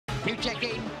You check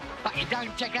in, but you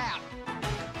don't check out.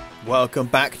 Welcome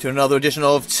back to another edition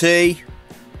of Tea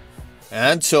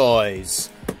and Toys.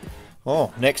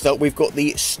 Oh, next up we've got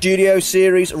the Studio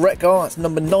Series Retgar. That's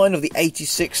number 9 of the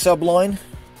 86 subline.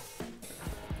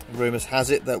 Rumours has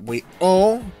it that we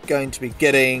are going to be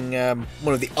getting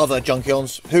one of the other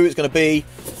Junkions. Who it's going to be,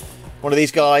 one of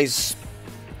these guys,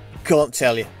 can't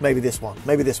tell you. Maybe this one,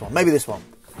 maybe this one, maybe this one.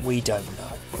 We don't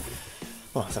know.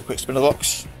 Well, let's have a quick spin of the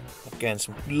box. Again,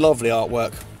 some lovely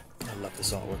artwork. I love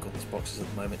this artwork on these boxes at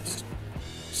the moment. It's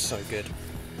so good.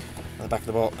 On the back of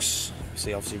the box, you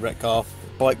see obviously Retgar,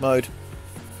 bike mode.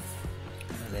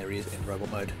 And there he is in robot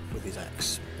mode with his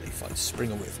axe that he fights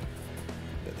Springer with.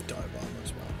 A bit of the diorama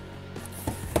as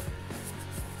well.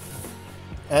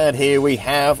 And here we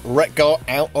have Retgar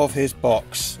out of his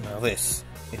box. Now this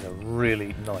is a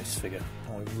really nice figure.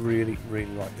 I really,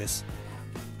 really like this.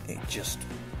 It just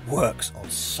works on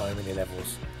so many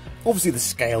levels. Obviously the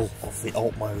scale of the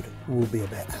alt mode will be a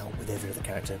bit out with every other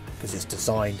character because it's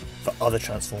designed for other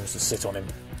Transformers to sit on him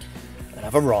and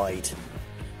have a ride.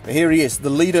 But here he is,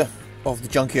 the leader of the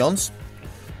Junkions.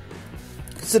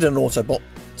 Considered an Autobot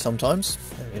sometimes.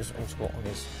 There he is, Autobot on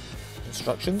his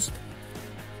instructions.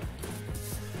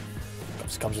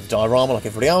 Obviously comes with a diorama like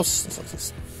everybody else. There's like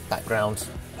this background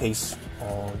piece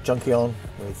on Junkion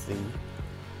with the,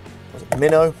 was it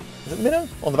Minnow? Is it Minnow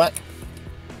on the back?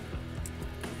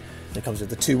 It comes with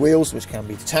the 2 wheels, which can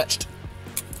be detached,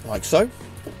 like so.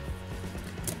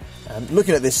 And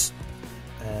looking at this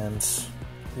and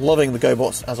loving the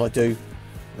GoBots as I do,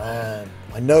 man,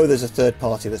 I know there's a third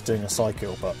party that's doing a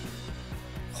cycle, but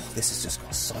this has just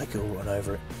got a cycle run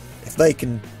over it. If they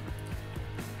can,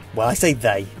 well, I say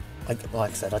they,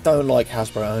 like I said, I don't like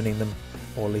Hasbro owning them,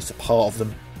 or at least a part of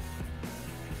them.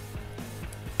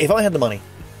 If I had the money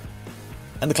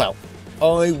and the clout,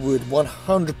 I would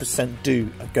 100% do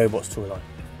a GoBots toy line.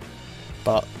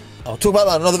 But I'll talk about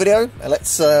that in another video.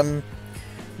 Let's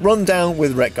run down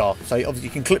with Retgar. So obviously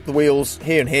you can clip the wheels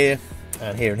here and here,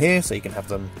 and here and here, so you can have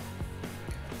them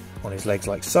on his legs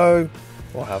like so,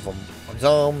 or have them on his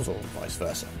arms, or vice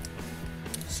versa.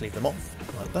 Sleeve them off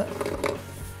like that.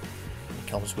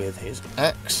 He comes with his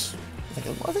axe. I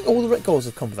think all the Retgars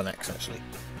have come with an axe actually.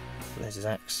 So there's his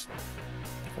axe.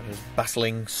 Got his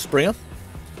battling Springer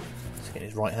in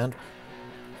his right hand.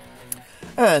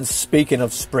 And speaking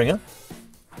of Springer,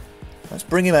 let's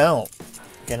bring him out.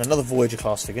 Again, another Voyager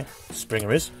class figure,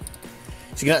 Springer is.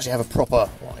 So you can actually have a proper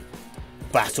like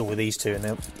battle with these two. And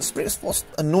now, what's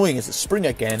annoying is that Springer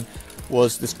again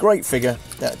was this great figure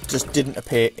that just didn't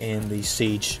appear in the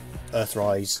Siege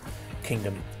Earthrise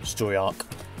Kingdom story arc.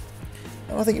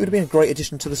 And I think it would have been a great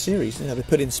addition to the series. You know, they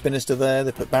put in Spinister there,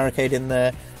 they put Barricade in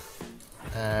there,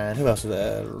 and who else was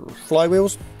there?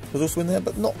 Flywheels was also in there,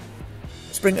 but not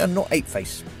Springer and not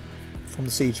Apeface from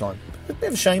the Siege line. A bit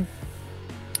of a shame.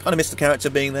 Kind of missed the character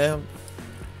being there.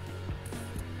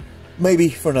 Maybe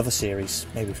for another series.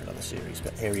 Maybe for another series.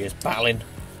 But here he is, battling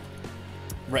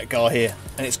Retgar here.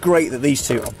 And it's great that these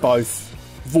two are both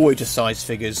Voyager-sized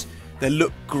figures. They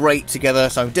look great together,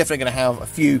 so I'm definitely going to have a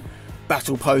few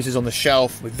battle poses on the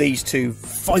shelf with these two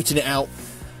fighting it out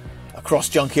across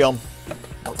Junkion.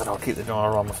 Not that I'll keep the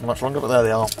diorama for much longer, but there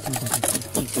they are.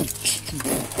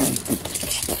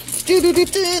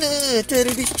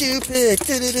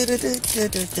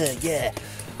 Yeah.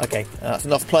 Okay, that's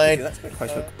enough playing. That's a bit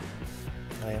close look.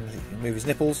 Move his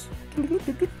nipples.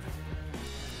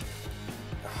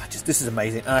 This is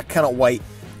amazing. And I cannot wait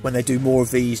when they do more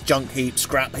of these. Junk Heap,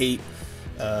 Scrap Heap,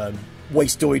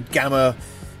 Wastoid, Gamma,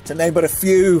 to name but a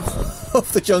few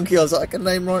of the Junkions that I can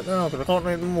name right now, but I can't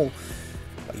name them all.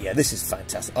 Yeah, this is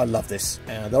fantastic. I love this.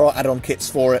 There are add-on kits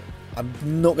for it. I'm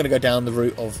not going to go down the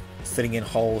route of fitting in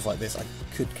holes like this. I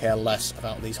could care less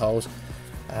about these holes.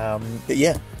 But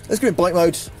yeah, let's go in bike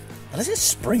mode. And let's get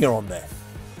Springer on there.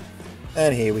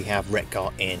 And here we have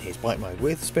Retgar in his bike mode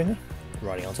with Springer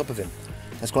riding on top of him.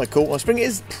 That's quite cool. Well, Springer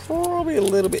is probably a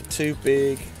little bit too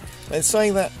big. And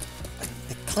saying that,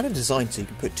 they're kind of designed so you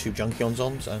can put 2 Junkions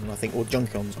on. And I think all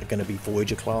Junkions are going to be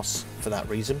Voyager class for that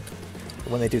reason. But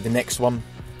when they do the next one,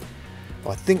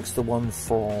 I think it's the one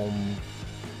from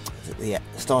the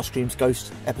Starscream's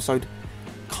Ghost episode.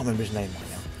 Can't remember his name right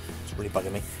now. It's really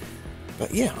bugging me.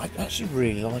 But yeah, I actually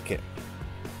really like it.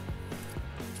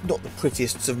 It's not the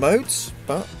prettiest of modes,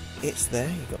 but it's there.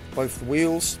 You've got both the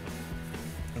wheels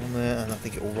on there, and I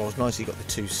think it all rolls nicely. You've got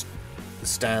the 2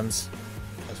 stands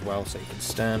as well, so you can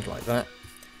stand like that.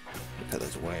 Put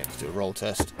those away. Let's do a roll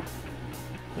test.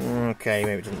 Okay,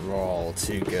 maybe it doesn't roll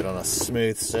too good on a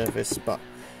smooth surface, but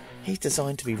he's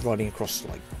designed to be riding across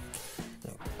like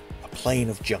a plane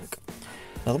of junk.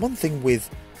 Now the one thing with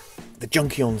the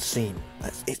Junkion scene.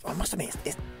 I must admit,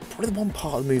 it's probably the one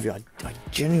part of the movie I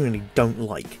genuinely don't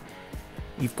like.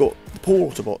 You've got the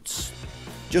poor Autobots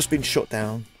just been shot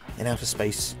down in outer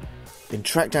space, been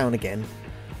tracked down again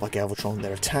by Galvatron.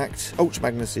 They're attacked. Ultra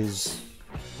Magnus is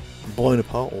blown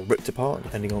apart or ripped apart,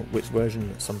 depending on which version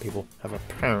that some people have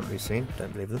apparently seen.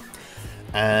 Don't believe them.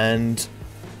 And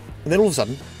then all of a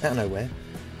sudden, out of nowhere,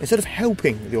 instead of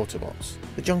helping the Autobots,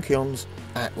 the Junkions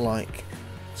act like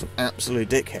some absolute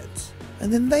dickheads.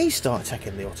 And then they start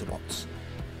attacking the Autobots.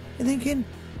 You're thinking,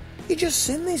 you just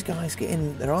seen these guys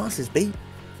getting their asses beat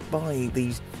by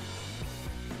these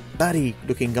baddie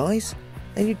looking guys,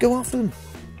 and you'd go after them.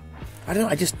 I don't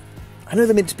know, I know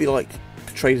they're meant to be like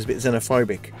portrayed as a bit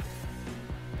xenophobic.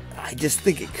 I just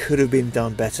think it could have been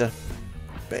done better.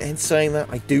 But in saying that,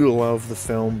 I do love the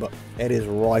film, but it is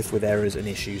rife with errors and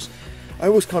issues. I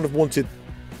always kind of wanted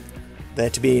there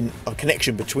to be a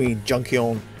connection between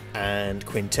Junkion and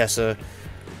Quintessa,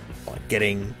 like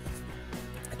getting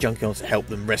Junkions to help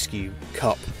them rescue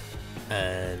Cup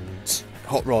and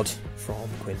Hot Rod from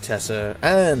Quintessa,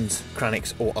 and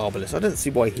Kranix or Arbalest. I don't see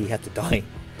why he had to die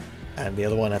and the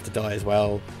other one had to die as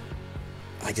well.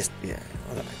 I don't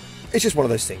know. It's just one of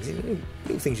those things,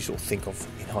 little things you sort of think of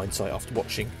in hindsight after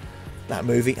watching that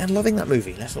movie and loving that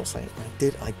movie. Let's not say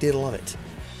it. I did love it.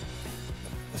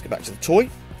 Let's get back to the toy.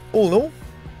 All in all,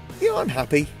 yeah, I'm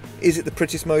happy. Is it the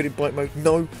prettiest mode in bike mode?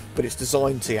 No, but it's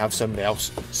designed to have somebody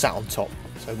else sat on top.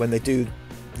 So when they do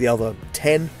the other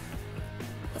 10,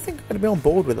 I think I'm going to be on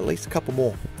board with at least a couple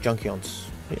more Junkions.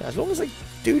 Yeah, as long as they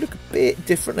do look a bit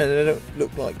different and they don't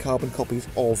look like carbon copies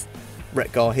of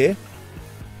Retgar here.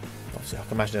 Obviously, I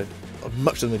can imagine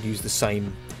much of them would use the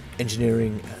same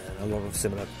engineering and a lot of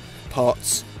similar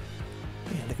parts.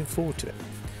 Yeah, looking forward to it.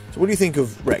 So what do you think of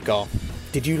Retgar?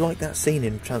 Did you like that scene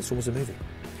in Transformers the movie?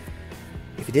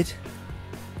 If you did,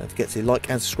 don't forget to like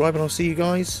and subscribe, and I'll see you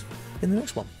guys in the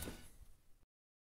next one.